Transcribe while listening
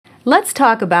Let's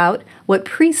talk about what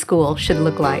preschool should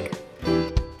look like.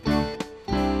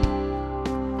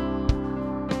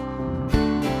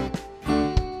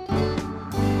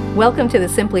 Welcome to the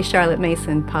Simply Charlotte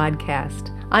Mason podcast.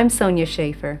 I'm Sonia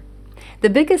Schaefer. The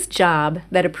biggest job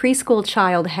that a preschool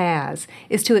child has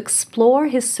is to explore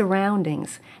his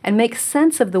surroundings and make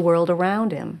sense of the world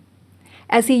around him.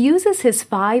 As he uses his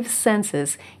 5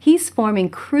 senses, he's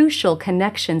forming crucial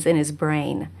connections in his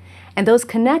brain, and those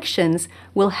connections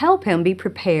will help him be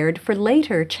prepared for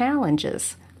later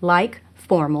challenges, like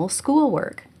formal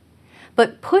schoolwork.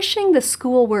 But pushing the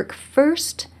schoolwork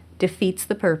first defeats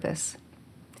the purpose.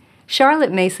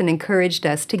 Charlotte Mason encouraged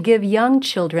us to give young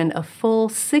children a full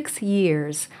 6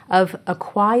 years of a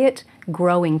quiet,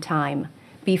 growing time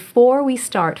before we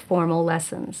start formal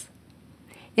lessons.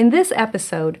 In this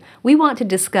episode, we want to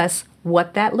discuss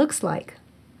what that looks like.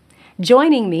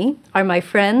 Joining me are my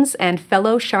friends and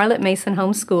fellow Charlotte Mason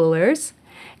homeschoolers,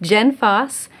 Jen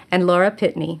Foss and Laura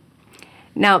Pitney.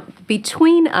 Now,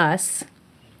 between us,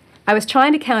 I was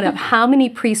trying to count up how many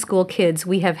preschool kids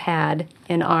we have had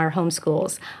in our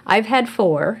homeschools. I've had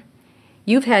 4.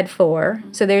 You've had 4,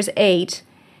 so there's 8.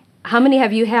 How many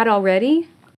have you had already?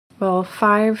 Well,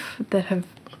 5 that have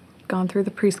gone through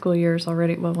the preschool years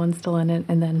already. Well, one's still in it,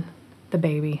 and then the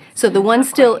baby. So the one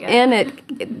still in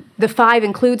it, the 5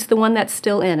 includes the one that's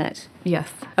still in it? Yes.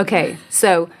 Okay,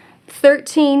 so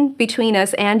 13 between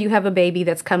us, and you have a baby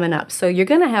that's coming up. So we're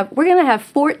going to have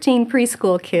 14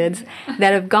 preschool kids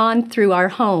that have gone through our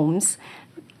homes.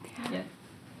 Yeah.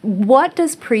 What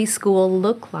does preschool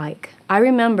look like? I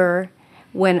remember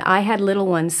when I had little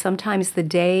ones, sometimes the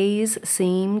days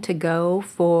seemed to go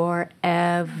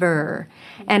forever.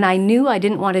 And I knew I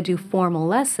didn't want to do formal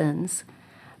lessons,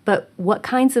 but what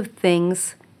kinds of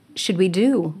things should we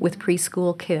do with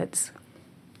preschool kids?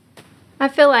 I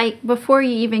feel like before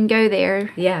you even go there,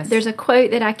 yes, there's a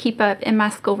quote that I keep up in my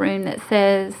schoolroom that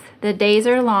says, "The days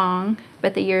are long,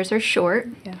 but the years are short."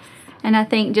 Yes. And I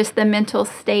think just the mental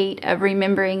state of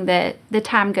remembering that the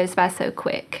time goes by so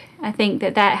quick. I think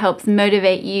that helps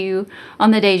motivate you on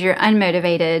the days you're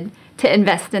unmotivated to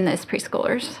invest in those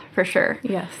preschoolers, for sure.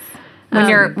 Yes.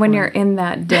 When you're in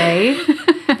that day,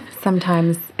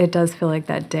 sometimes it does feel like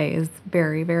that day is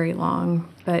very, very long.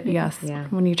 But yes,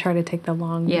 when you try to take the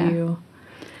long view,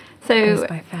 so it goes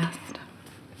by fast.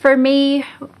 For me,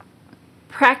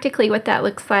 practically what that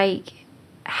looks like,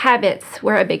 habits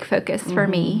were a big focus for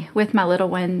me with my little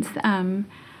ones. I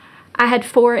had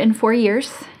 4 in 4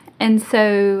 years, and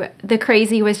so the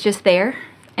crazy was just there.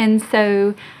 And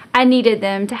so I needed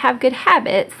them to have good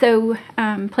habits. So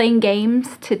playing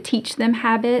games to teach them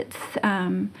habits,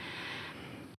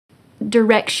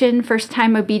 direction,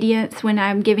 first-time obedience when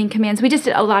I'm giving commands. We just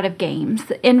did a lot of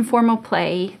games, informal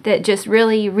play that just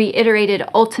really reiterated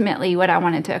ultimately what I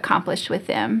wanted to accomplish with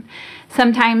them.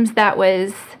 Sometimes that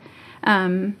was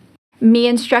me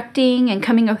instructing and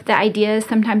coming up with the ideas.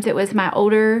 Sometimes it was my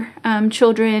older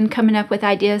children coming up with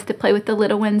ideas to play with the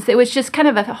little ones. It was just kind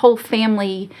of a whole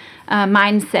family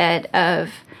mindset of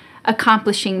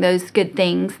accomplishing those good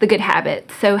things, the good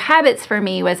habits. So habits for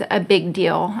me was a big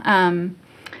deal.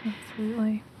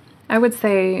 Absolutely. I would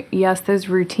say, yes, those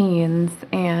routines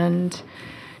and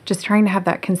just trying to have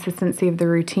that consistency of the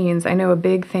routines. I know a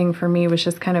big thing for me was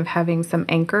just kind of having some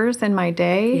anchors in my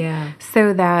day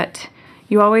so that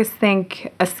you always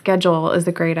think a schedule is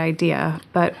a great idea,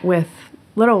 but with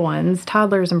little ones,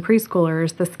 toddlers and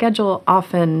preschoolers, the schedule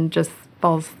often just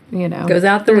falls, goes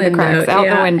out the window. Cracks, out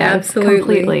the window, absolutely.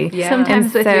 Completely. Yeah.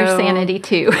 Sometimes with your sanity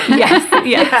too. Yes,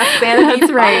 sanity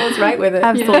follows right with it.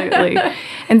 Absolutely.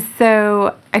 And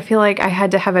so I feel like I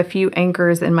had to have a few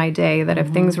anchors in my day that if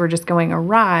things were just going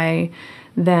awry,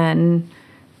 then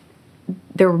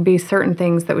there would be certain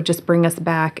things that would just bring us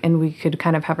back and we could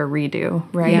kind of have a redo,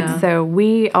 right? Yeah. So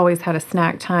we always had a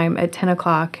snack time at 10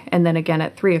 o'clock and then again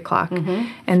at 3 o'clock.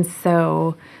 And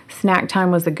so snack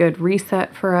time was a good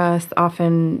reset for us,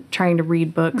 often trying to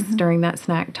read books during that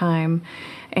snack time.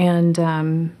 And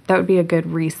that would be a good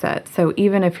reset. So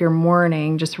even if your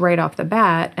morning, just right off the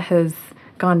bat, has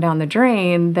gone down the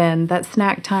drain, then that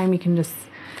snack time, you can just...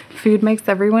 Food makes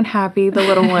everyone happy, the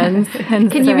little ones. And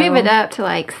Can you move it up to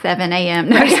like 7 a.m.?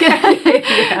 No,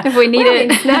 if we need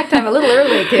it. Snack time a little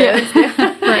early, kids.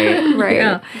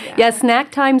 Right. Yeah, snack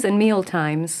times and meal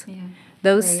times. Yeah.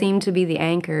 Those seem to be the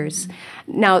anchors.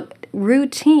 Now,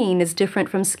 routine is different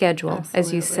from schedule,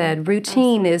 as you said.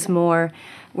 Routine is more,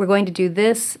 we're going to do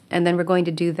this, and then we're going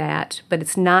to do that, but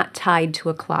it's not tied to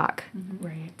a clock.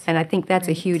 Right. And I think that's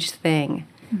a huge thing.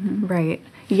 Right.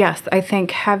 Yes, I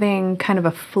think having kind of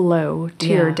a flow to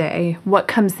your day, what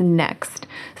comes next,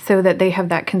 so that they have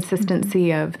that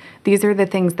consistency of these are the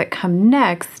things that come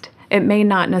next, it may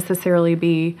not necessarily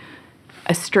be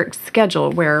a strict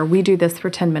schedule where we do this for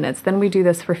 10 minutes, then we do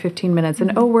this for 15 minutes,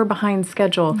 and we're behind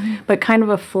schedule, but kind of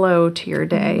a flow to your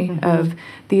day of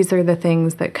these are the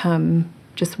things that come,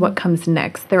 just what comes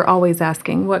next. They're always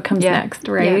asking, what comes next,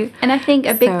 right? Yeah. And I think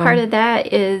a big part of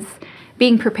that is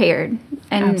being prepared.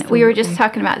 And we were just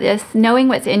talking about this, knowing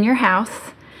what's in your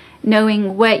house,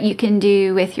 knowing what you can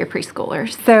do with your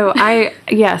preschoolers. So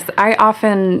I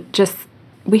often just,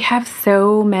 we have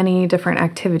so many different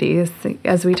activities.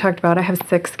 As we talked about, I have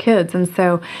 6 kids, and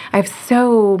so I have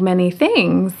so many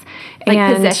things.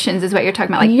 Like possessions is what you're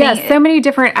talking about. Like yes, so many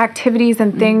different activities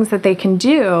and things that they can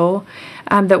do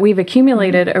that we've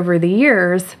accumulated over the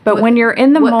years. But when you're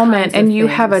in the moment and you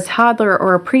have a toddler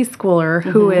or a preschooler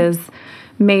who is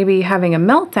maybe having a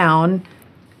meltdown,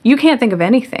 you can't think of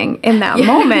anything in that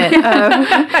moment.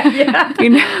 You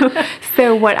know.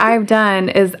 So what I've done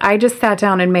is I just sat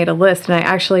down and made a list, and I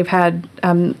actually have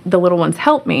had the little ones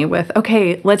help me with,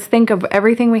 okay, let's think of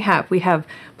everything we have. We have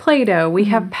Play-Doh, we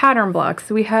have pattern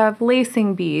blocks, we have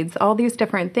lacing beads, all these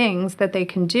different things that they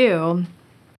can do.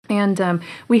 And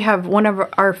we have one of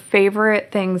our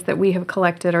favorite things that we have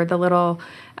collected are the little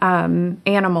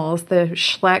animals, the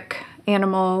Schleck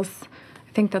animals.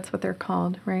 I think that's what they're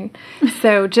called, right?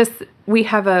 So we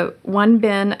have one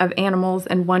bin of animals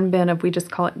and one bin of, we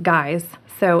just call it guys.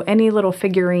 So any little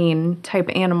figurine type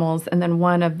animals, and then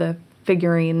one of the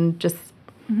figurine, just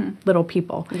little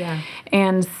people. Yeah.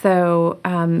 And so,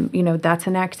 that's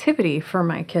an activity for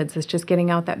my kids, is just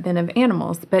getting out that bin of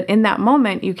animals. But in that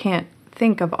moment, you can't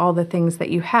think of all the things that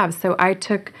you have. So I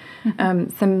took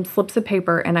some slips of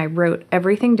paper and I wrote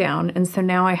everything down. And so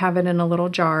now I have it in a little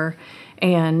jar,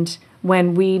 and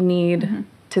when we need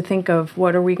to think of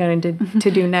what are we going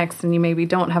to do next, and you maybe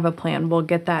don't have a plan, we'll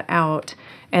get that out,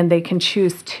 and they can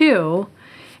choose 2,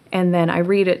 and then I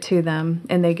read it to them,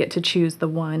 and they get to choose the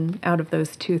one out of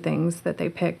those 2 things that they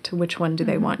picked. Which one do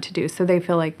they want to do? So they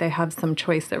feel like they have some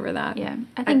choice over that. Yeah,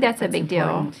 I think that's a big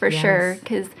deal for sure,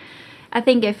 because I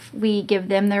think if we give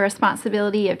them the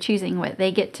responsibility of choosing what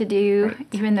they get to do,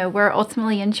 even though we're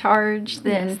ultimately in charge,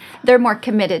 then they're more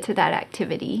committed to that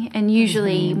activity and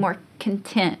usually more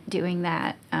content doing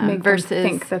that versus them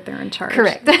think that they're in charge.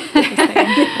 Correct.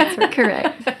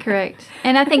 Correct.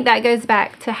 And I think that goes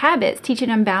back to habits, teaching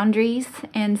them boundaries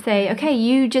and say, okay,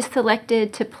 you just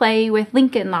selected to play with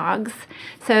Lincoln Logs,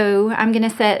 so I'm going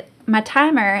to set my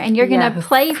timer, and you're going to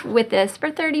play with this for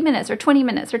 30 minutes or 20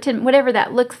 minutes or 10, whatever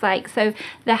that looks like. So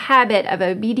the habit of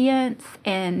obedience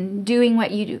and doing what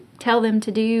you tell them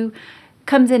to do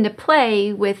comes into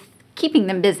play with keeping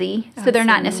them busy, so they're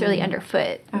not necessarily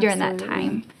underfoot during that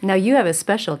time. Now, you have a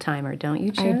special timer, don't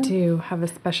you, Jo? I do have a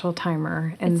special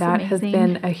timer, and It's that has amazing.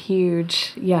 been a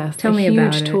huge, Tell me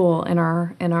about it. tool in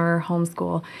our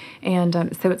homeschool.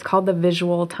 And so it's called the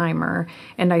visual timer,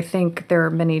 and I think there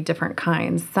are many different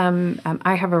kinds. Some,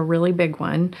 I have a really big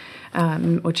one,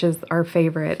 which is our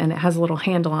favorite, and it has a little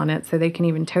handle on it, so they can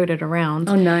even tote it around.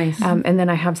 Oh, nice. And then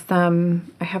I have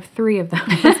 3 of them.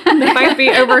 It might be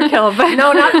overkill, but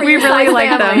No, not for we your really size like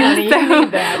family, them. honey. You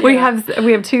need that,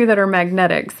 We have 2 that are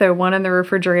magnetic, so one in the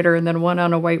refrigerator and then one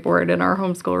on a whiteboard in our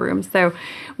homeschool room. So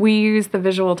we use the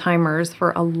visual timers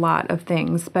for a lot of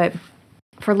things, but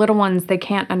for little ones, they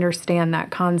can't understand that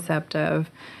concept of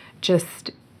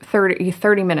just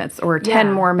 30 minutes or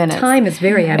 10 more minutes. Time is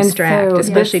very abstract, so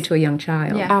especially to a young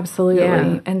child. Yeah. Absolutely.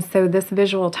 Yeah. And so this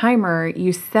visual timer,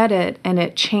 you set it and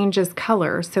it changes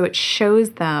color. So it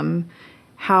shows them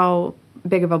how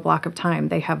big of a block of time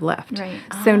they have left. Right.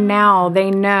 So now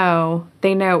they know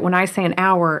when I say an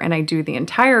hour and I do the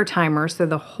entire timer, so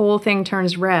the whole thing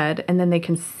turns red, and then they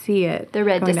can see it. The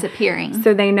red going down. disappearing.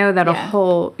 So they know that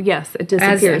Yeah. it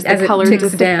disappears. As the it color ticks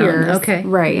disappears. down. Okay.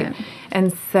 Right. Yeah.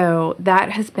 And so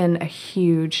that has been a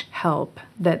huge help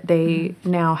that they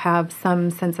now have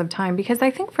some sense of time, because I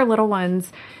think for little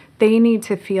ones, they need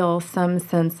to feel some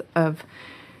sense of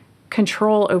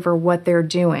control over what they're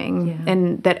doing,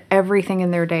 and that everything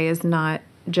in their day is not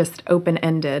just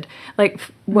open-ended. Like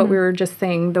what we were just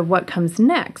saying, the what comes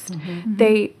next,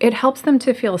 it helps them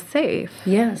to feel safe.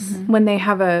 Yes. When they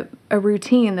have a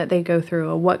routine that they go through,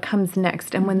 a what comes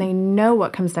next, and when they know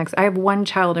what comes next. I have one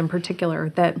child in particular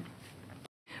that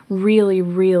really,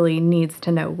 really needs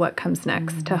to know what comes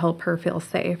next to help her feel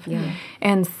safe. Yeah.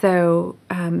 And so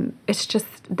it's just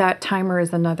that timer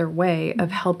is another way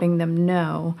of helping them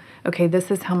know, okay, this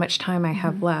is how much time I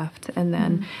have left. And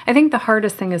then I think the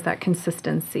hardest thing is that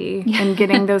consistency and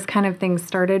getting those kind of things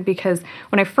started, because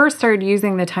when I first started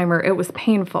using the timer, it was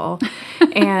painful.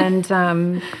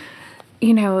 And,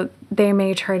 they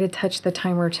may try to touch the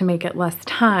timer to make it less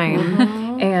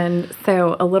time. And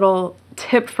so a little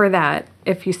tip for that,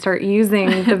 if you start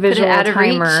using the visual out of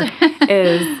timer, reach.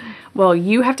 is, well,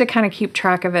 you have to kind of keep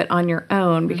track of it on your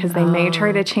own because they may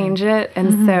try to change it.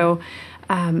 And so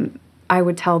I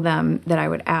would tell them that I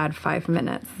would add 5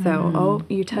 minutes. So,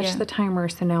 you touched the timer,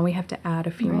 so now we have to add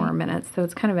a few more minutes. So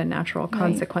it's kind of a natural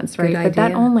consequence, right? Good But that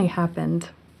idea. only happened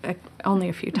only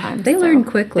a few times. They so learn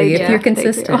quickly if do. you're They do.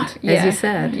 consistent, as Yeah. you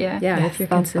said. Yeah. If you're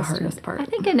That's the consistent. hardest part. I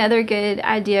think another good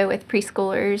idea with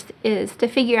preschoolers is to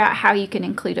figure out how you can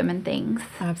include them in things.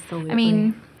 Absolutely. I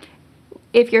mean,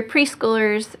 if your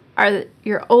preschoolers are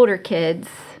your older kids,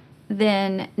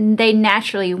 then they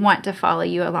naturally want to follow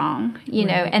you along, you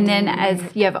know. And then as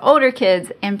you have older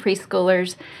kids and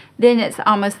preschoolers, then it's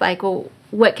almost like, well,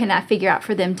 what can I figure out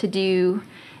for them to do,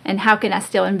 and how can I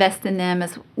still invest in them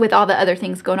as with all the other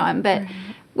things going on? But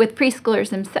with preschoolers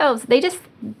themselves, they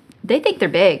think they're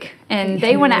big and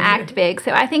they want to act big.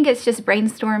 So I think it's just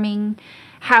brainstorming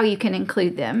how you can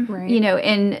include them, you know,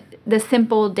 in the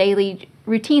simple daily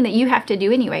routine that you have to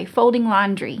do anyway. Folding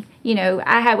laundry, you know,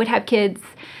 I would have kids,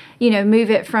 you know, move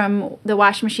it from the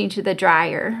washing machine to the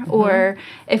dryer, or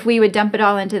if we would dump it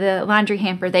all into the laundry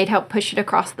hamper, they'd help push it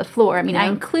across the floor. I mean, I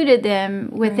included them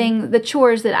within the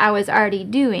chores that I was already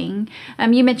doing.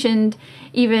 You mentioned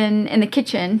even in the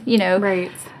kitchen, you know,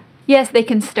 right. yes, they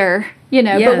can stir, you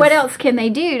know, but Yes. what else can they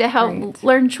do to help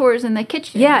learn chores in the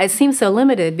kitchen? Yeah, it seems so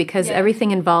limited because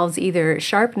everything involves either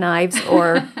sharp knives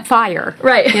or fire.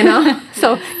 Right. You know?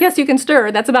 So, yes, you can stir.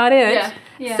 That's about it. Yeah.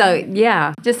 Yeah. So,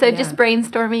 yeah. Just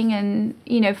brainstorming and,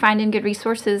 you know, finding good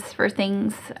resources for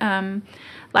things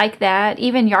like that.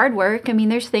 Even yard work. I mean,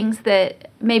 there's things that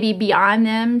may be beyond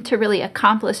them to really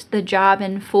accomplish the job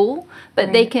in full,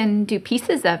 but they can do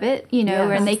pieces of it, you know,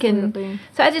 Yes, and they can. absolutely.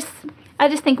 So I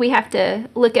just think we have to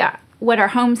look at what our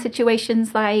home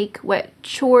situation's like, what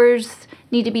chores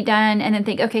need to be done, and then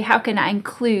think, okay, how can I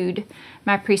include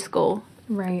my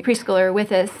preschooler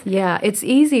with us? Yeah, it's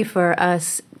easy for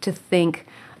us to think,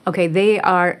 okay,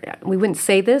 we wouldn't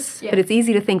say this, but it's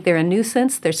easy to think they're a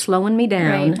nuisance, they're slowing me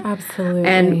down. Right.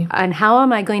 Absolutely. And how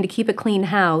am I going to keep a clean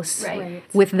house Right.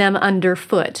 with them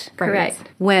underfoot? Correct.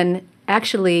 When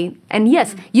actually, and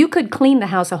yes, you could clean the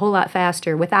house a whole lot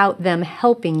faster without them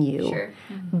helping you. Sure.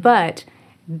 But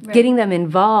getting them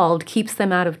involved keeps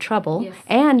them out of trouble, Yes.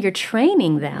 and you're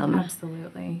training them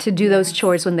Absolutely. to do those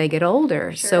chores when they get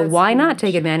older. So why not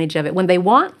take advantage of it when they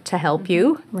want to help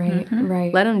you? Right,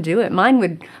 right. Let them do it. Mine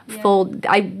would fold.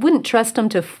 I wouldn't trust them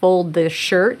to fold the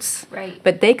shirts, Right.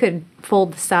 but they could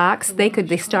fold the socks. They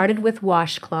started with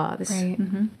washcloths.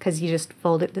 Right. Because you just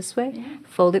fold it this way,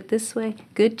 fold it this way.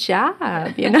 Good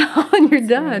job, you know, and you're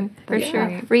done. For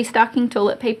sure. Restocking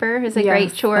toilet paper is a great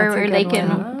Yes, chore that's a where good they can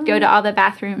one. go to all the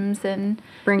bathrooms and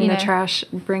Bring you the know.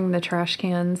 trash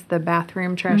cans, the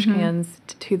bathroom trash cans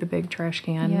to the big trash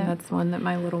can. Yeah. That's one that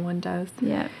my little one does.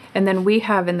 Yeah. And then we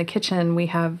have in the kitchen, we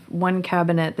have one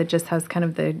cabinet that just has kind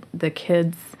of the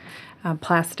kids'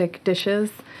 plastic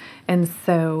dishes. And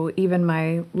so even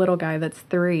my little guy that's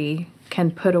 3 can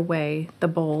put away the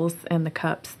bowls and the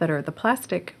cups that are the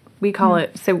plastic. We call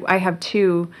it, so I have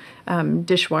 2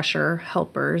 dishwasher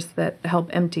helpers that help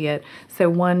empty it. So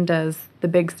one does the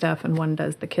big stuff and one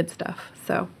does the kid stuff.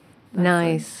 So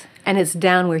Nice. And it's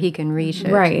down where he can reach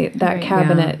it. right, that Right.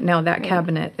 cabinet. Now that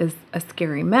cabinet is a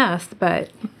scary mess, but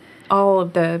all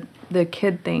of the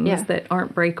kid things Yeah. that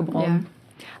aren't breakable. Yeah.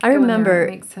 I Go in there remember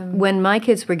and make some- when my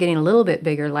kids were getting a little bit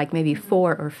bigger, like maybe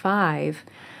 4 or 5,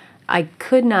 I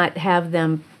could not have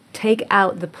them take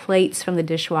out the plates from the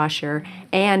dishwasher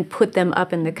and put them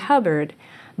up in the cupboard,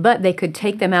 but they could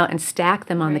take them out and stack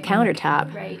them on the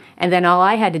countertop. Right. And then all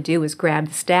I had to do was grab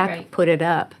the stack, Right. put it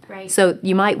up. Right. So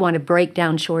you might want to break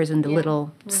down chores into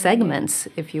little segments,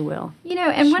 if you will. You know,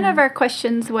 and one of our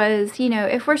questions was, you know,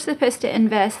 if we're supposed to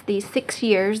invest these 6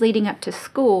 years leading up to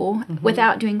school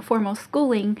without doing formal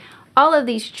schooling, all of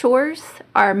these chores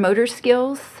are motor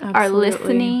skills, are Absolutely.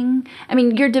 listening. I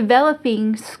mean, you're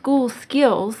developing school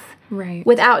skills Right.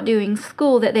 without doing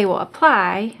school that they will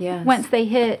apply Yes. once they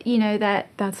hit, you know, that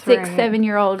That's 6, right.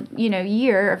 7-year-old, you know,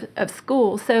 year of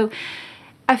school. So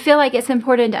I feel like it's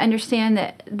important to understand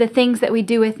that the things that we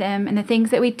do with them and the things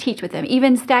that we teach with them,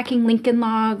 even stacking Lincoln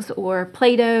Logs or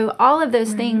Play-Doh, all of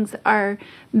those things are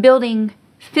building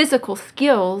physical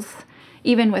skills,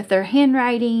 even with their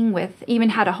handwriting, with even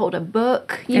how to hold a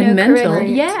book, you And know, mental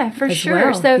correctly. Yeah, for as sure.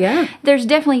 well. So Yeah. there's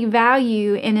definitely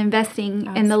value in investing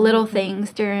in the little Absolutely.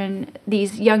 things during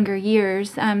these younger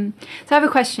years. So I have a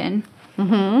question.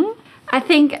 I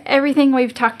think everything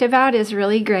we've talked about is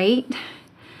really great.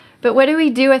 But what do we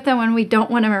do with them when we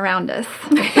don't want them around us?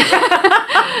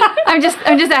 I'm just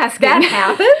asking. That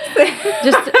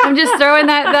happens. I'm just throwing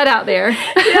that out there.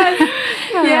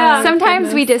 Yeah.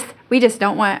 Sometimes we just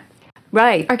don't want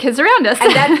Right. our kids around us.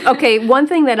 And that, okay, one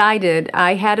thing that I did,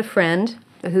 I had a friend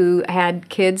who had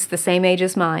kids the same age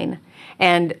as mine.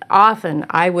 And often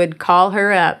I would call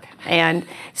her up. And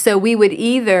so I would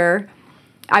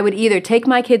either take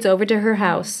my kids over to her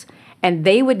house and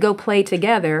they would go play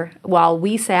together while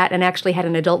we sat and actually had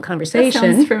an adult conversation.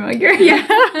 Sounds familiar.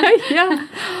 Yeah.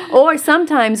 Or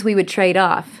sometimes we would trade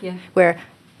off, where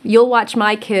you'll watch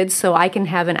my kids so I can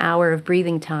have an hour of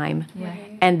breathing time.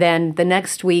 And then the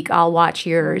next week I'll watch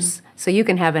yours so you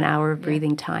can have an hour of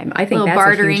breathing time. I think Little that's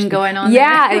bartering a huge thing. going on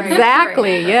Yeah, there.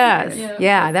 exactly. Yes.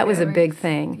 Yeah, that was a big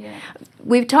thing.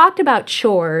 We've talked about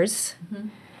chores.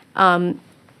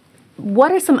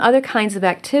 What are some other kinds of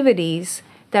activities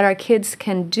that our kids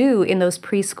can do in those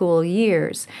preschool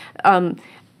years?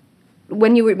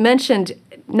 When you mentioned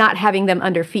not having them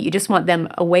under feet, you just want them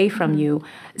away from you.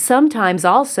 Sometimes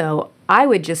also, I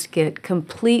would just get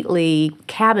completely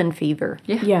cabin fever,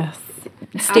 Yes.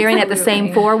 staring at the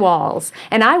same four walls.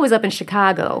 And I was up in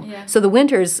Chicago, so the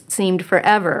winters seemed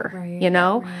forever, you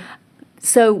know?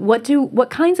 So what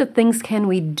kinds of things can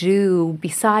we do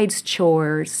besides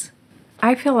chores?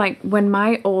 I feel like when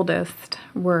my oldest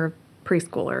were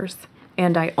preschoolers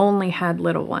and I only had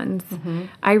little ones,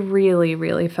 I really,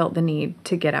 really felt the need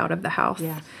to get out of the house.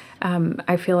 Yes.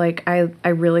 I feel like I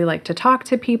really like to talk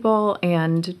to people,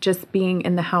 and just being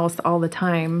in the house all the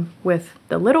time with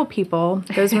the little people,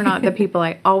 those were not the people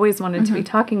I always wanted to be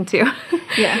talking to.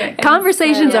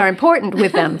 Conversations are important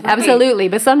with them, absolutely,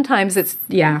 but sometimes it's,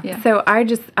 So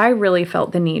I really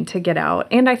felt the need to get out.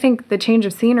 And I think the change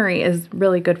of scenery is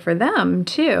really good for them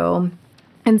too.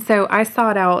 And so I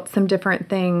sought out some different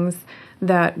things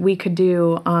that we could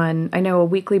do on, I know a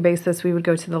weekly basis we would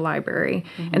go to the library.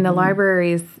 And the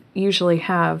libraries usually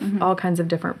have all kinds of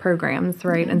different programs,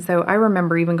 right? And so I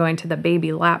remember even going to the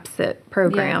baby lap sit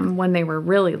program when they were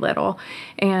really little.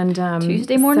 And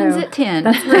Tuesday mornings at 10.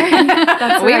 That's right.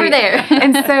 That's We right. were there.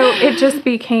 And so it just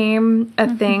became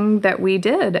a thing that we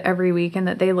did every week and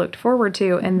that they looked forward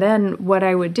to. And then what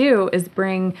I would do is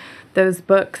bring those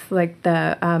books, like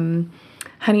the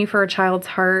Honey for a Child's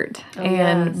Heart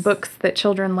and Books That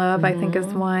Children Love, I think is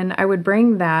one. I would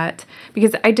bring that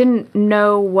because I didn't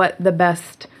know what the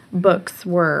best books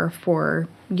were for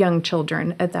young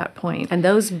children at that point. and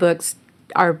those books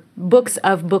are books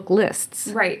of book lists.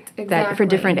 Right, That for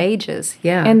different ages,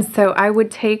 And so I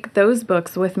would take those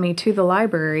books with me to the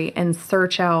library and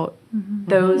search out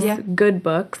those good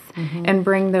books and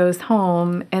bring those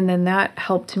home. And then that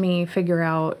helped me figure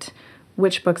out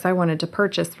which books I wanted to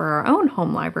purchase for our own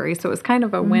home library. So it was kind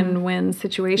of a win-win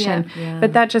situation.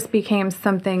 But that just became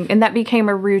something, and that became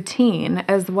a routine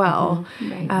as well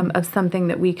of something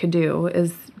that we could do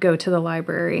is go to the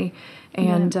library.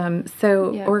 And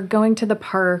or going to the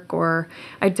park, or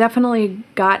I definitely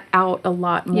got out a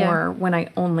lot more when I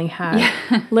only had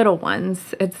little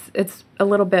ones. It's a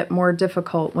little bit more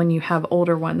difficult when you have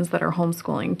older ones that are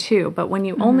homeschooling too. But when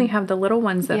you only have the little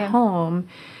ones at home,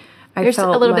 There's a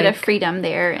little bit of freedom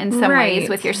there in some ways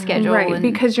with your schedule. Right,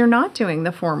 because you're not doing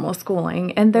the formal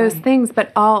schooling and those things,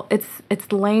 but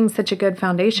it's laying such a good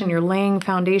foundation. You're laying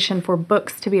foundation for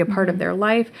books to be a part of their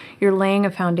life. You're laying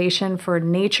a foundation for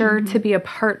nature to be a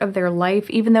part of their life,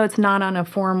 even though it's not on a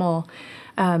formal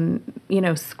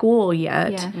school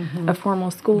yet, a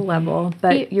formal school level,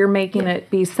 but you're making it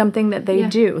be something that they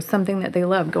do, something that they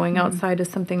love. Going outside is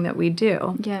something that we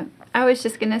do. Yeah. I was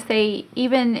just going to say,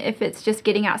 even if it's just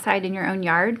getting outside in your own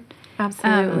yard.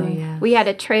 Absolutely. We had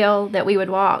a trail that we would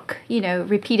walk,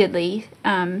 repeatedly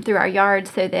through our yard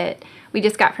so that we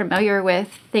just got familiar with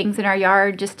things in our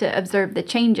yard just to observe the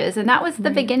changes. And that was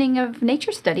the beginning of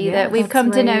nature study that we've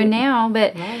come to know now.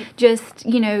 But just,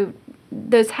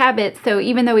 those habits. So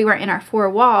even though we weren't in our four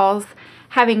walls,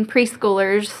 having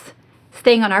preschoolers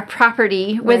staying on our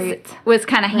property was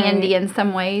kind of handy in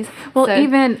some ways. Well,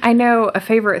 even I know a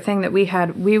favorite thing that we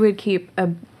had, we would keep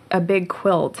a big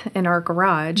quilt in our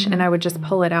garage and I would just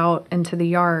pull it out into the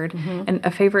yard. And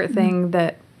a favorite thing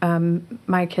that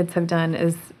my kids have done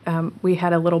is we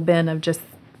had a little bin of just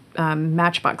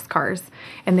Matchbox cars,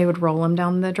 and they would roll them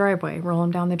down the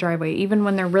driveway. Even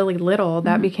when they're really little,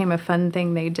 that became a fun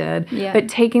thing they did. But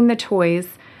taking the toys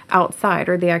outside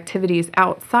or the activities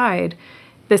outside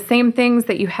the same things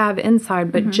that you have inside,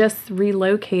 but just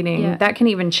relocating, that can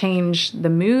even change the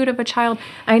mood of a child.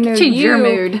 I know change your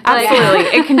mood.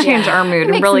 Absolutely. It can change our mood.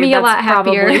 It makes really, me a lot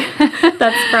happier.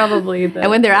 That's probably the... And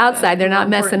when they're outside, they're not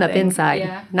messing up thing. inside,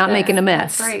 not making a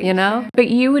mess, you know? But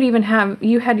you would even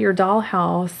you had your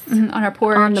dollhouse on our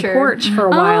porch. on the porch for a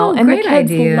while. And the great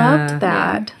kids idea. loved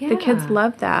that. Yeah. The kids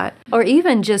loved that. Or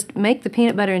even just make the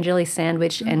peanut butter and jelly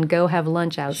sandwich and go have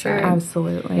lunch outside.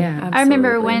 Absolutely. Yeah. Absolutely. I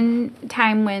remember one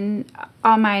time when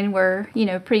all mine were,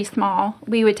 pretty small.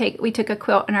 We took a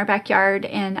quilt in our backyard,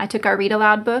 and I took our read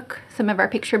aloud book, some of our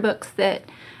picture books that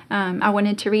I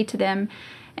wanted to read to them.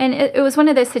 And it was one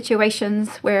of those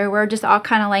situations where we're just all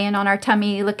kind of laying on our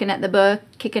tummy, looking at the book,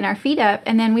 kicking our feet up.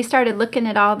 And then we started looking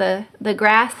at all the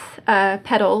grass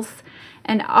petals,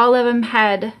 and all of them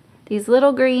had these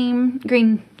little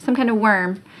green, some kind of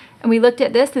worm. And we looked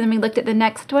at this, and then we looked at the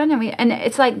next one, and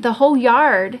it's like the whole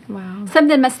yard. Wow.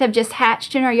 Something must have just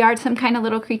hatched in our yard, some kind of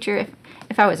little creature.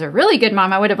 If I was a really good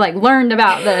mom, I would have learned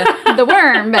about the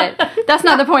worm, but that's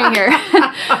not the point here.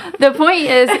 The point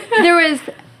is there was,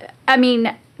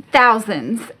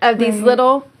 thousands of these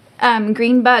little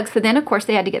green bugs. So then, of course,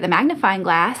 they had to get the magnifying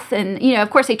glass, and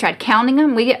of course, they tried counting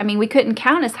them. We couldn't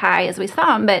count as high as we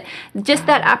saw them, but just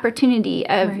that opportunity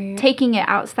of taking it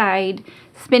outside,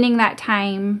 spending that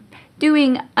time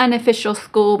doing unofficial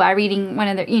school by reading one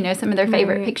of their, some of their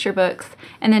favorite picture books,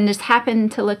 and then just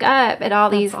happened to look up at all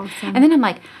these. Awesome. And then I'm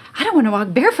like, I don't want to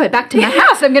walk barefoot back to my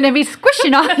house. I'm going to be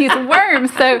squishing all these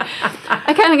worms. So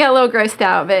I kind of got a little grossed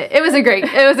out, but it was a great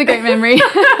memory.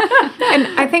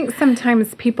 And I think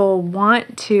sometimes people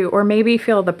want to, or maybe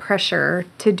feel the pressure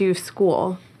to do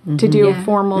school. To do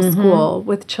formal school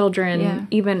with children,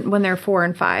 even when they're 4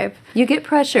 and 5. You get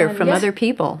pressure from other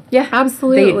people. Yeah,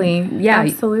 absolutely.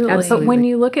 Absolutely. But when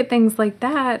you look at things like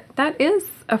that, that is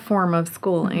a form of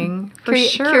schooling for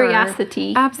sure.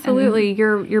 Curiosity. Absolutely.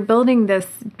 You're building this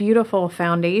beautiful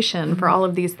foundation for all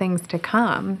of these things to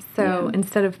come. So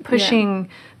instead of pushing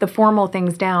the formal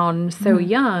things down so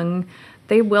young,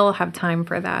 they will have time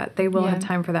for that. They will have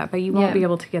time for that, but you won't be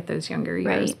able to get those younger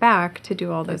years back to do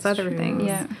all those other things.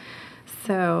 Yeah.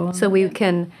 So we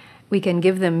can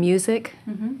give them music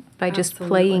by just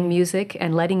playing music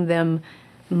and letting them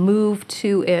move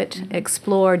to it,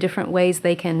 explore different ways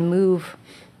they can move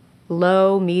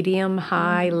low, medium,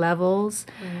 high levels.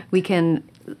 We can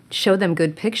show them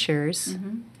good pictures.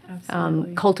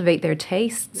 Cultivate their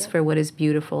tastes for what is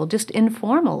beautiful, just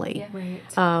informally.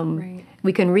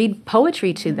 We can read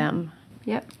poetry to them.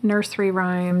 Yep. Nursery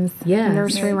rhymes. Yes.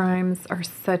 Nursery rhymes are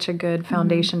such a good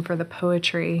foundation for the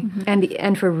poetry.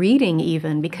 And for reading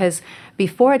even, because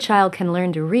before a child can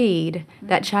learn to read,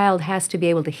 that child has to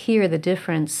be able to hear the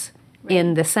difference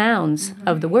in the sounds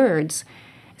of the words.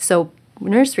 So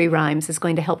nursery rhymes is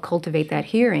going to help cultivate that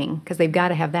hearing, because they've got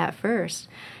to have that first.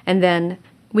 And then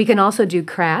we can also do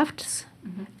crafts,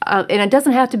 and it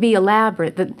doesn't have to be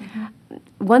elaborate.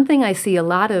 One thing I see a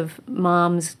lot of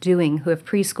moms doing who have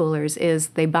preschoolers is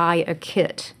they buy a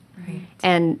kit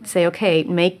and say, okay,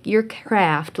 make your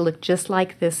craft look just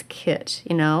like this kit,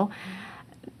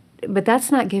 But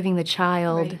that's not giving the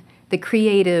child the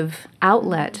creative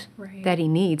outlet that he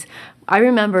needs. I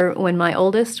remember when my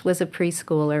oldest was a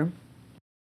preschooler,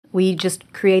 we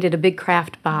just created a big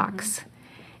craft box,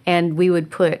 and we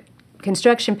would put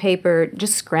construction paper,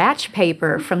 just scratch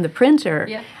paper from the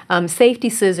printer,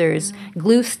 safety scissors,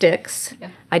 glue sticks.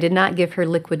 I did not give her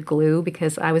liquid glue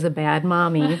because I was a bad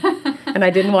mommy, and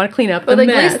I didn't want to clean up the the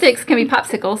mess. glue sticks can be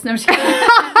popsicles. No, I'm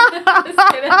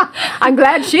just kidding. I'm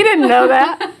glad she didn't know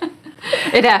that.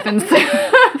 It happens.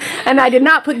 And I did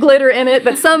not put glitter in it,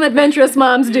 but some adventurous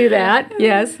moms do that,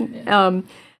 yes.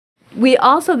 We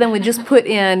also then would just put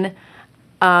in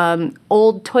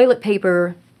old toilet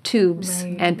paper tubes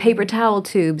and paper towel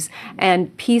tubes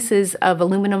and pieces of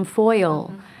aluminum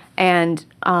foil and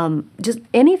just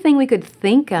anything we could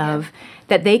think of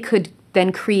that they could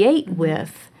then create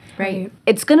with. Right.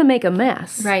 It's going to make a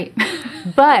mess. Right.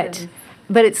 But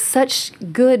it's such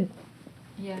good,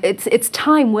 it's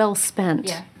time well spent.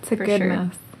 Yeah. It's a good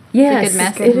mess. Yes, It's a good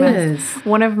mess. it Good mess. is.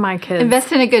 One of my kids.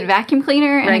 Invest in a good vacuum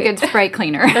cleaner and a good spray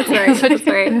cleaner. That's right. That's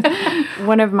right.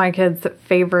 One of my kids'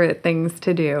 favorite things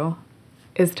to do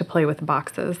is to play with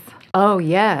boxes. Oh,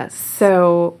 yes.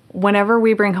 So whenever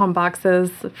we bring home boxes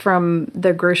from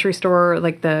the grocery store,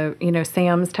 like the,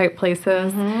 Sam's type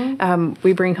places,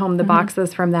 we bring home the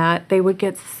boxes from that. They would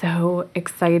get so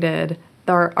excited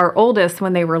our oldest,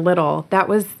 when they were little, that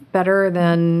was better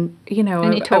than,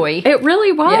 Any toy. It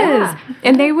really was. Yeah.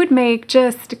 And they would make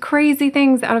just crazy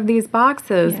things out of these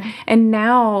boxes. Yeah. And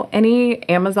now any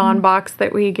Amazon box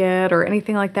that we get or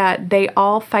anything like that, they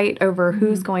all fight over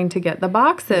who's going to get the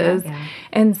boxes. Yeah.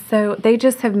 And so they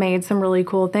just have made some really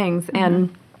cool things.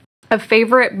 And a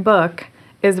favorite book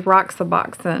is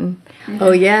Roxaboxen.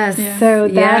 Oh, yes. So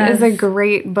that is a Yes.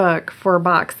 great book for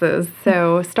boxes.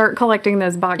 So start collecting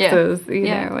those boxes,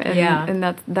 and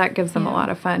that gives them a lot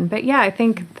of fun. But yeah, I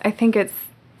think it's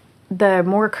the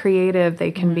more creative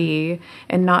they can be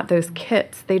and not those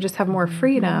kits. They just have more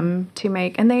freedom to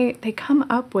make, and they come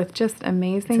up with just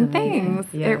amazing things.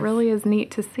 Yes. It really is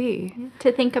neat to see.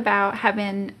 To think about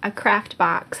having a craft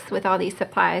box with all these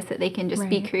supplies that they can just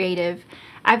be Right. creative.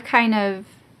 I've kind of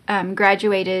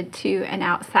graduated to an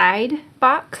outside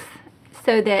box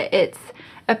so that it's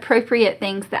appropriate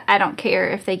things that I don't care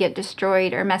if they get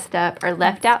destroyed or messed up or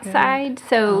left outside.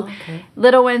 So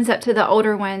little ones up to the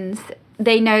older ones,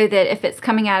 they know that if it's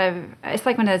coming out of, it's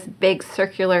like one of those big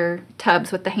circular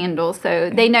tubs with the handles. So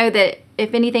they know that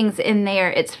if anything's in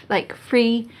there, it's like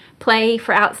free play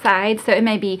for outside. So it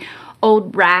may be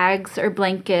old rags or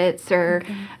blankets or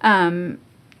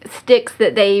sticks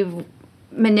that they've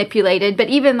manipulated, but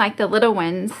even like the little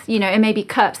ones, it may be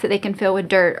cups that they can fill with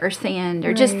dirt or sand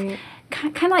or just Right.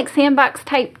 kind of like sandbox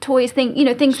type toys,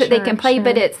 things that they can play,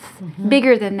 but it's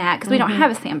bigger than that because we don't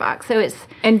have a sandbox. So it's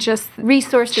And just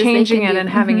resources changing they can it do. and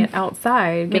having it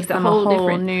outside Makes gives a them a whole whole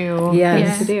different- new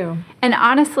Yes. thing to do. And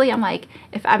honestly, I'm like,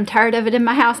 if I'm tired of it in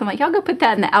my house, I'm like, y'all go put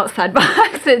that in the outside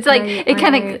box. It's like, Right, it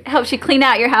kind of right. helps you clean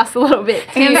out your house a little bit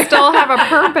too. And still have a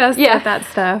purpose Yeah. with that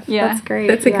stuff. Yeah. That's great.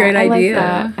 That's a Yeah, great I like idea.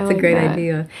 that. I That's a like great that.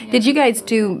 idea. Did you guys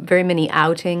do very many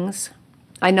outings?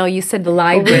 I know you said the We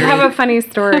library. have a funny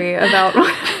story about.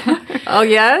 Oh,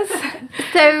 yes?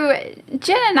 So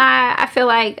Jen and I feel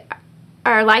like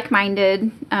are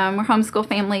like-minded. We're homeschool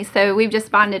families, so we've just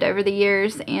bonded over the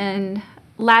years. And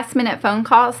last-minute phone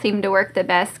calls seem to work the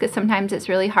best because sometimes it's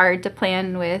really hard to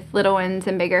plan with little ones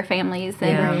and bigger families.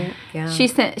 And Yeah.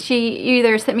 Yeah. she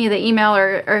either sent me the email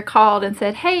or called and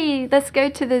said, "Hey, let's go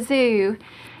to the zoo,"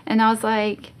 and I was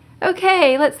like,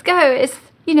 "Okay, let's go." It's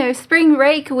spring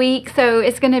break week, so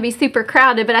it's going to be super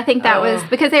crowded. But I think that was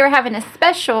because they were having a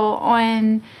special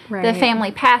on the Right.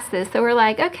 family passes. So we're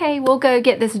like, okay, we'll go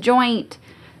get this joint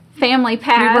family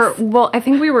pass. I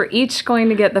think we were each going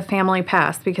to get the family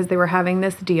pass because they were having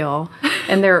this deal,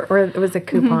 and or it was a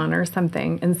coupon or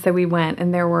something, and so we went,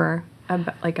 and there were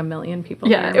like a million people.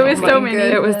 Yeah, there. it was Oh so my many.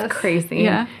 It was Goodness. crazy.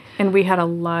 Yeah. And we had a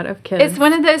lot of kids. It's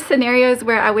one of those scenarios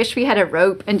where I wish we had a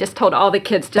rope and just told all the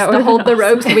kids just That to would've hold been the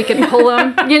rope so we could pull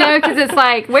them, because it's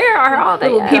like, where are all the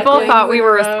People ducklings thought we in a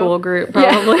were a row? school group,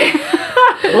 probably.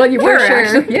 Well, you For were sure,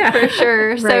 actually. Yeah. for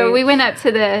sure. So Right. we went up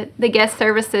to the guest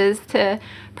services to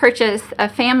purchase a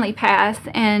family pass,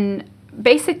 and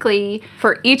basically,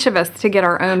 For each of us to get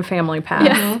our own family pass.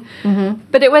 yeah.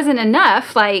 But it wasn't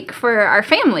enough, like for our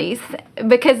families,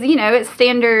 because it's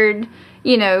standard.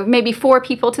 Maybe 4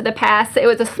 people to the pass. It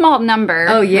was a small number.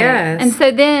 Oh, yes. And so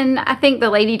then I think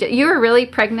the lady, you were really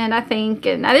pregnant, I think,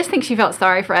 and I just think she felt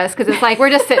sorry for us because it's like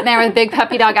we're just sitting there with big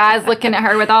puppy dog eyes looking at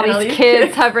her with all these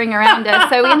kids hovering around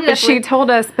us. So we ended up But she with- told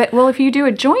us, if you do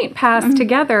a joint pass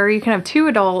together, you can have 2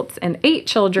 adults and 8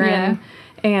 children. Yeah.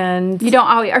 And You don't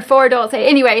always, or 4 adults.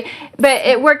 Anyway, but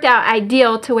it worked out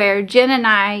ideal to where Jen and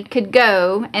I could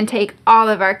go and take all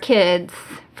of our kids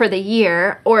for the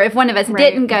year, or if one of us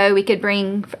didn't go, we could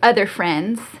bring other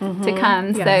friends to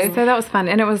come. so So that was fun.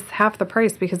 And it was half the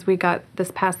price because we got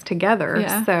this pass together.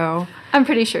 Yeah. So, I'm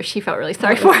pretty sure she felt really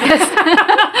sorry for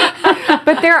us.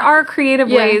 but there are creative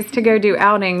Yeah. ways to go do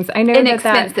outings. I know that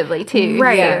Inexpensively, too.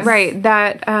 Right, Yes. right.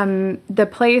 That the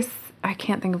place, I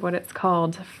can't think of what it's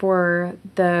called, for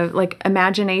the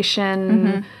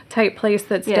imagination type place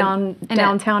that's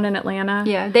downtown in Atlanta.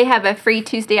 Yeah, they have a free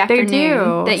Tuesday afternoon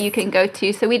do. that you can go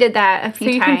to. So we did that a few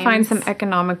So you times. can find some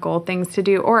economical things to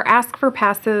do, or ask for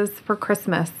passes for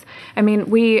Christmas. I mean,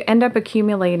 we end up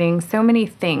accumulating so many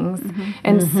things,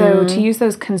 and so to use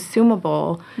those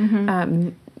consumable,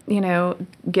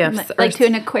 gifts, like to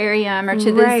an aquarium or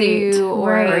to the Right, zoo or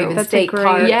right. Or even That's a state great-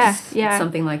 parks. Yeah.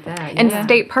 Something like that. And yeah.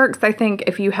 state parks, I think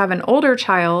if you have an older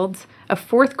child, a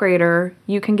 4th grader,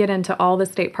 you can get into all the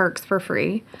state parks for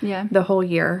free Yeah. the whole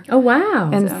year. Oh, wow.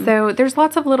 And so there's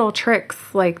lots of little tricks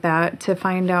like that to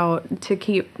find out, to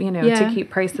keep, to keep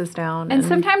prices down. And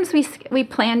sometimes we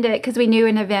planned it because we knew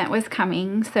an event was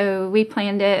coming. So we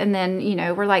planned it, and then,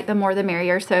 we're like the more the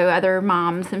merrier. So other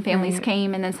moms and families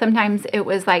came. And then sometimes it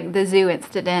was like the zoo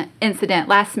incident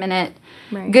last minute.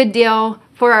 Right. Good deal,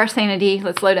 for our sanity,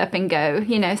 let's load up and go,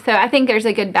 So I think there's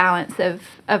a good balance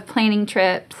of planning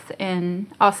trips and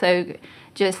also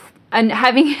just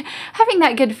having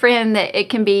that good friend that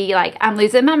it can be like, I'm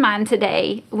losing my mind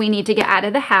today. We need to get out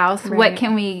of the house. Right. What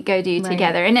can we go do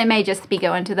together? And it may just be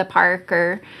going to the park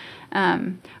or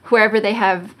wherever they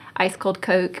have ice cold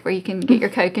Coke where you can get your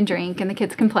Coke and drink and the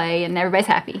kids can play and everybody's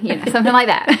happy, something like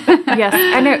that. Yes,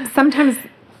 I know sometimes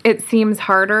it seems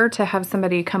harder to have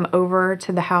somebody come over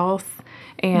to the house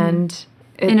and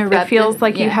it feels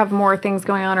like you have more things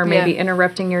going on or maybe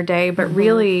interrupting your day, but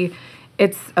really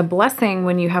it's a blessing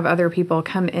when you have other people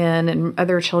come in and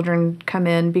other children come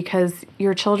in because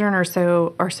your children are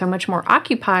so much more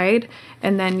occupied,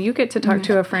 and then you get to talk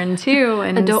to a friend too,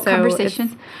 and adult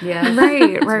conversation. Yeah,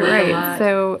 right.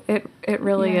 So it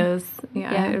really is.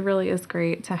 It really is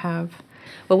great to have.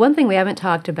 Well, one thing we haven't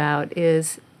talked about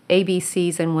is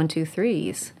ABCs and 1, 2,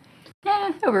 3s.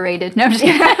 Overrated. No, I'm just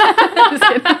kidding.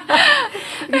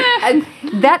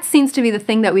 That seems to be the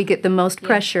thing that we get the most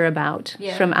pressure about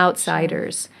from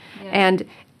outsiders. Sure. Yeah. And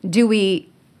do we,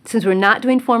 since we're not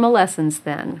doing formal lessons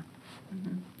then,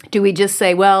 do we just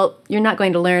say, well, you're not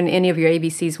going to learn any of your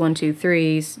ABCs 1, 2,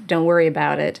 3s, don't worry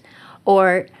about it?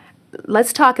 Or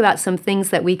let's talk about some things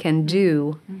that we can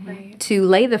do to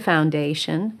lay the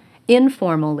foundation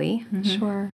informally.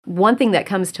 Sure. One thing that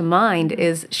comes to mind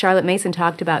is Charlotte Mason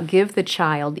talked about give the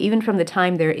child, even from the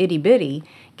time they're itty-bitty,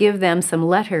 give them some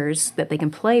letters that they can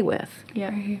play with. Yeah.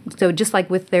 Right. So just like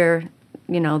with their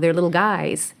little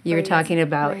guys you were talking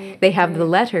about, they have the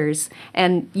letters,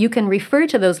 and you can refer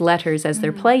to those letters as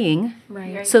they're playing,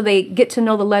 so they get to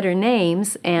know the letter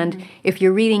names, and if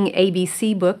you're reading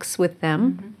ABC books with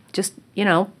them, just,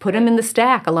 put them in the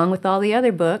stack along with all the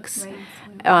other books.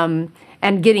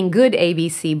 And getting good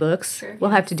ABC books, we'll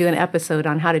have to do an episode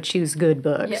on how to choose good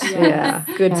books.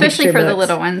 Good, especially for books. the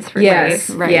little ones.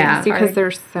 Right. Yeah, because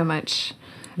there's so much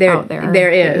out there. There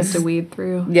is to weed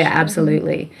through. Yeah,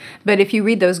 absolutely. But if you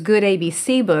read those good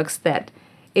ABC books, that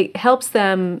it helps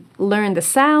them learn the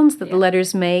sounds that the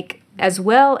letters make, as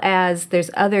well as there's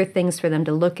other things for them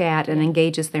to look at and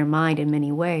engages their mind in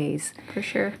many ways. For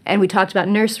sure. And we talked about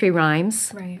nursery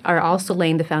rhymes are also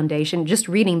laying the foundation. Just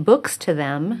reading books to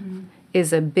them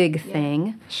is a big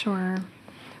thing. Sure.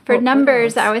 For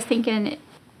numbers, I was thinking,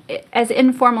 as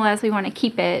informal as we want to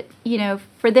keep it,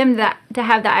 for them to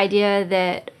have the idea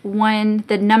that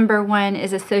the number 1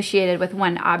 is associated with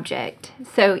one object.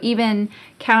 So even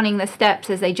counting the steps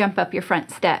as they jump up your front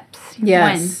steps.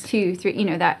 Yes. 1, 2,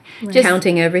 3, that. Just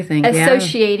counting everything.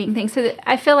 Associating things. So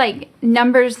I feel like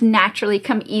numbers naturally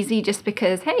come easy just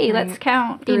because, hey, let's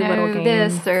count,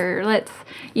 this, or let's,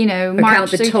 or march.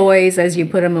 count the toys as you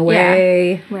put them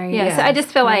away. Yeah. Right. Yeah. So I just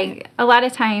feel like a lot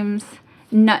of times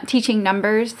not teaching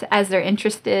numbers as they're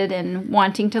interested and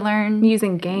wanting to learn.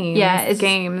 Using games. Yeah.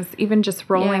 Games. Even just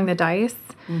rolling the dice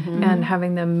and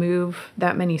having them move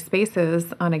that many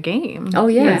spaces on a game. Oh,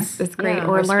 yes. It's great.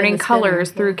 Or learning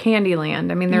colors through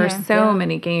Candyland. I mean, there are so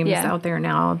many games out there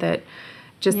now that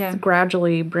just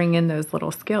gradually bring in those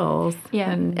little skills.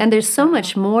 Yeah. And there's so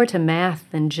much more to math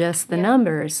than just the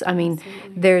numbers. I mean,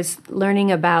 there's learning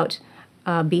about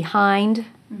behind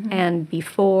and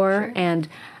before and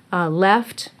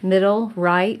left, middle,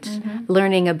 right,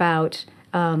 learning about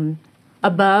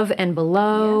above and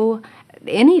below,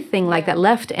 anything like that,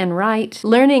 left and right,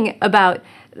 learning about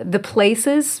the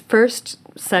places, first,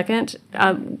 second,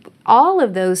 all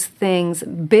of those things,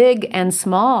 big and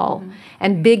small,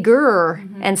 and bigger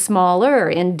and smaller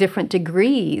in different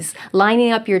degrees,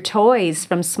 lining up your toys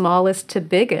from smallest to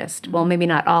biggest. Well, maybe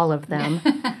not all of them.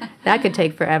 That could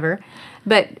take forever.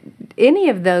 But any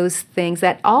of those things,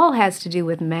 that all has to do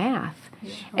with math.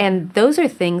 And those are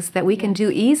things that we can do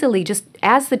easily just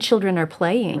as the children are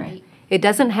playing. Right.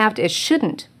 It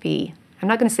shouldn't be. I'm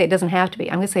not going to say it doesn't have to be.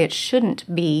 I'm going to say it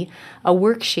shouldn't be a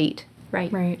worksheet.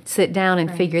 Right. Sit down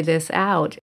and figure this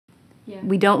out. Yeah.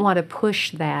 We don't want to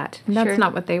push that. And that's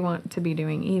not what they want to be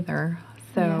doing either.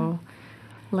 So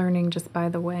learning just by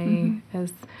the way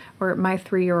is, or my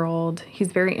 3-year-old,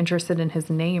 he's very interested in his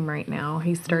name right now.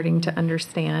 He's starting to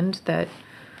understand that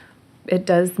it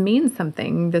does mean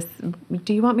something.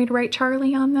 Do you want me to write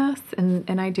Charlie on this?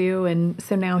 And I do. And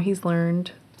so now he's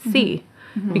learned C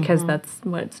because that's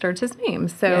what starts his name.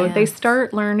 So they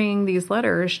start learning these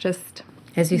letters just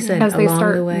as you said, as they along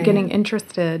start the way. Getting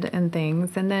interested in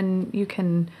things, and then you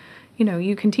can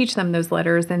teach them those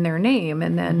letters in their name,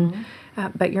 and then,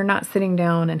 but you're not sitting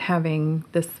down and having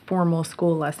this formal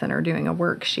school lesson or doing a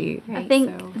worksheet. I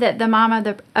think that the mom of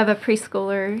a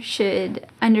preschooler should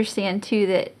understand too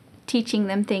that teaching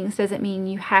them things doesn't mean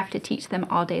you have to teach them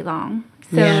all day long.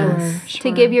 So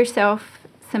to give yourself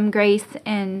some grace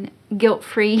and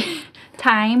guilt-free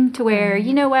time to where,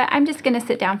 you know what, I'm just going to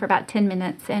sit down for about 10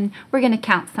 minutes and we're going to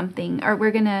count something, or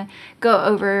we're going to go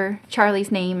over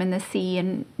Charlie's name in the sea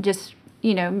and just,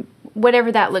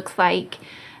 whatever that looks like.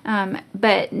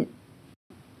 But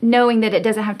knowing that it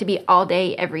doesn't have to be all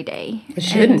day, every day. It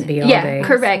shouldn't be all day. Yeah,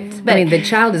 correct. But the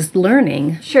child is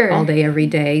learning all day, every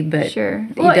day, but sure.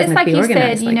 Well, it's like you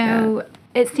said,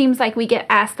 it seems like we get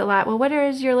asked a lot, well, what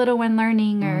is your little one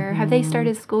learning, or have they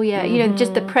started school yet?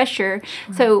 Just the pressure.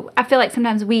 So I feel like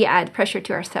sometimes we add pressure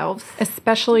to ourselves.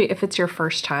 Especially if it's your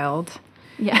first child.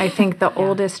 Yeah. I think the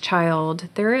oldest child,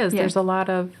 there's a lot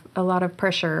of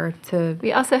pressure to.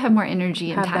 We also have more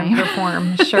energy and have time. them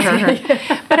perform, sure.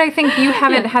 But I think you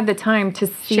haven't had the time to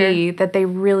see that they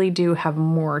really do have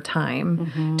more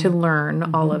time to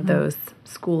learn all of those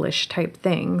schoolish type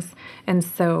things. And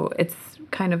so it's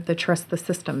kind of the trust the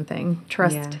system thing.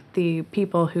 Trust the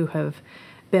people who have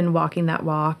been walking that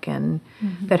walk and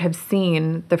that have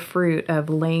seen the fruit of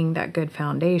laying that good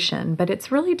foundation. But it's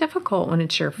really difficult when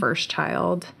it's your first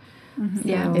child. Mm-hmm. So,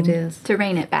 yeah, it is. To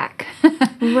rein it back.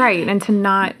 Right, and to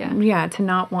not to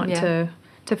not want to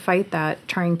fight that,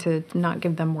 trying to not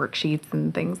give them worksheets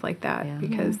and things like that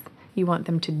because you want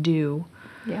them to do.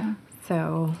 Yeah.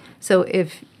 So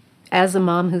if, as a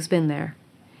mom who's been there,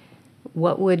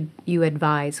 what would you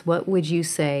advise? What would you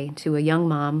say to a young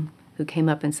mom who came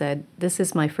up and said, this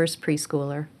is my first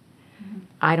preschooler.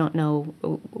 I don't know,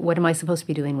 what am I supposed to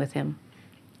be doing with him?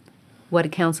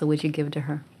 What counsel would you give to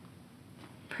her?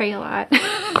 Pray a lot.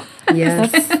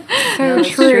 Yes. so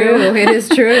true. It is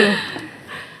true.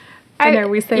 I know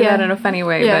we say that in a funny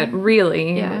way, but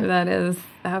really, Yeah. that is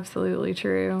absolutely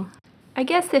true. I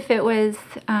guess if it was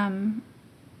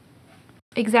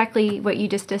exactly what you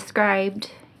just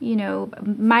described,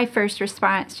 my first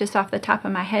response just off the top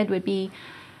of my head would be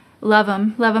love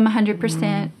them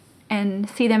 100%, and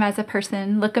see them as a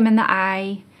person, look them in the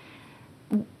eye,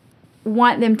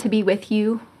 want them to be with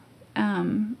you,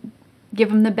 give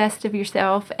them the best of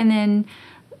yourself, and then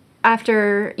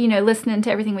after, listening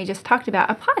to everything we just talked about,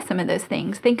 apply some of those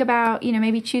things. Think about,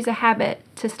 maybe choose a habit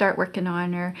to start working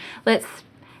on, or let's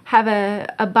have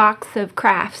a box of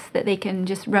crafts that they can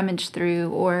just rummage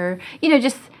through, or,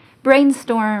 just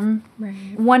brainstorm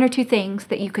one or two things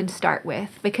that you can start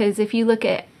with. Because if you look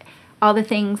at all the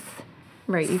things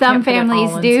some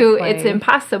families do, it's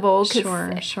impossible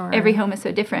because every home is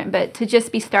so different. But to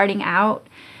just be starting out,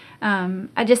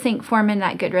 I just think forming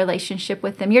that good relationship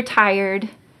with them. You're tired.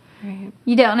 Right.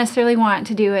 You don't necessarily want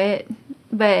to do it,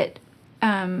 but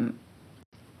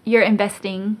you're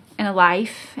investing in a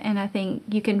life, and I think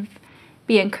you can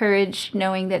be encouraged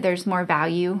knowing that there's more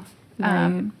value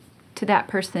to that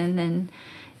person than,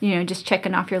 just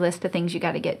checking off your list of things you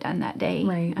got to get done that day.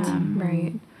 Right.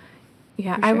 Right.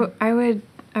 Yeah, sure.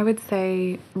 I would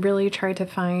say really try to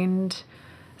find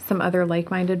some other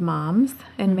like-minded moms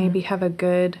and maybe have a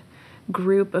good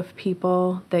group of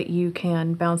people that you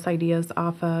can bounce ideas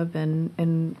off of,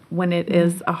 and when it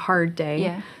is a hard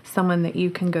day, someone that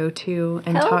you can go to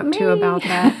and talk to about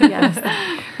that.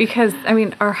 Yes. Because,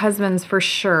 our husbands for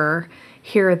sure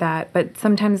hear that, but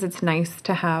sometimes it's nice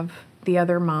to have the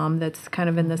other mom that's kind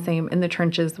of in the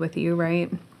trenches with you,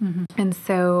 right? And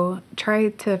so try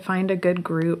to find a good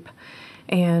group,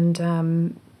 and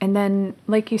then,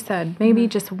 like you said, maybe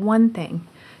just one thing,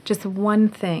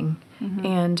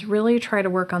 and really try to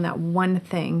work on that one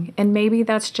thing. And maybe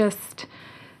that's just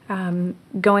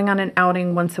going on an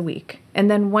outing once a week. And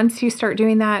then once you start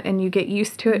doing that and you get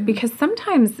used to it, because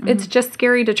sometimes it's just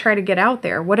scary to try to get out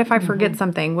there. What if I forget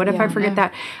something? What if I forget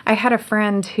that? I had a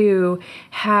friend who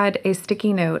had a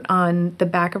sticky note on the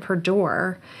back of her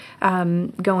door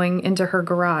going into her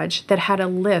garage that had a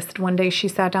list. One day she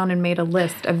sat down and made a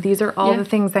list of these are all the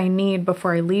things I need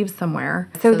before I leave somewhere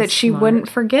so that she wouldn't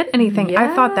forget anything.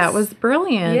 I thought that was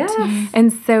brilliant. Yes.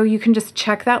 And so you can just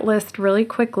check that list really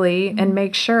quickly and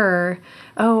make sure,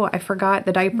 oh, I forgot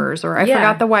the diapers, or I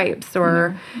forgot the wipes,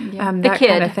 or that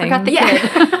kind of thing. Forgot the kid.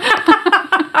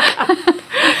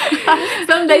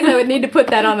 Some days I would need to put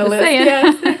that on the list.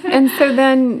 Yes. And so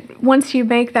then once you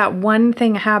make that one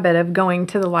thing a habit of going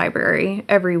to the library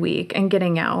every week and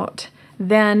getting out,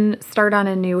 then start on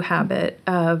a new habit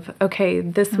of, okay,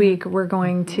 this week I'm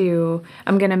going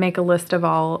to make a list of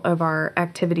all of our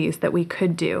activities that we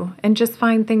could do, and just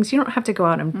find things. You don't have to go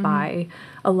out and buy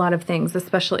a lot of things,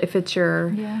 especially if it's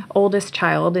your oldest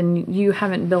child and you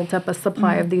haven't built up a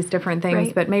supply of these different things.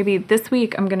 Right. But maybe this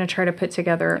week I'm going to try to put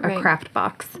together a craft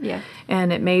box. Yeah.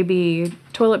 And it may be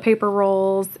toilet paper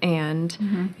rolls and,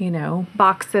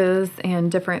 boxes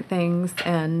and different things.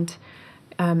 And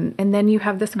And then you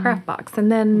have this craft box. And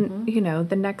then,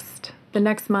 the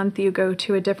next month you go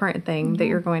to a different thing that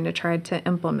you're going to try to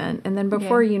implement. And then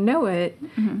before you know it,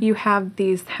 you have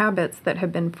these habits that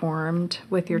have been formed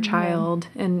with your child,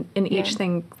 and each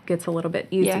thing gets a little bit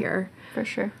easier. Yeah, for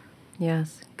sure.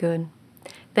 Yes, good.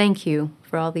 Thank you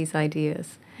for all these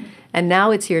ideas. And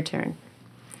now it's your turn.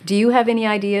 Do you have any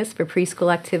ideas for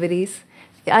preschool activities?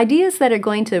 Ideas that are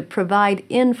going to provide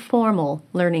informal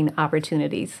learning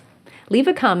opportunities. Leave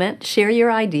a comment, share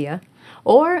your idea,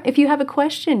 or if you have a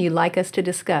question you'd like us to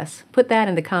discuss, put that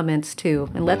in the comments too,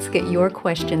 and let's get your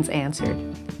questions answered.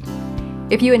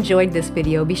 If you enjoyed this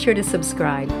video, be sure to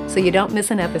subscribe so you don't miss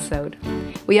an episode.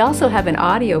 We also have an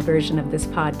audio version of this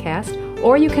podcast,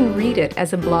 or you can read it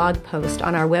as a blog post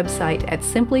on our website at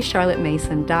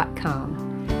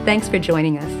simplycharlottemason.com. Thanks for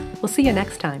joining us. We'll see you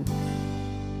next time.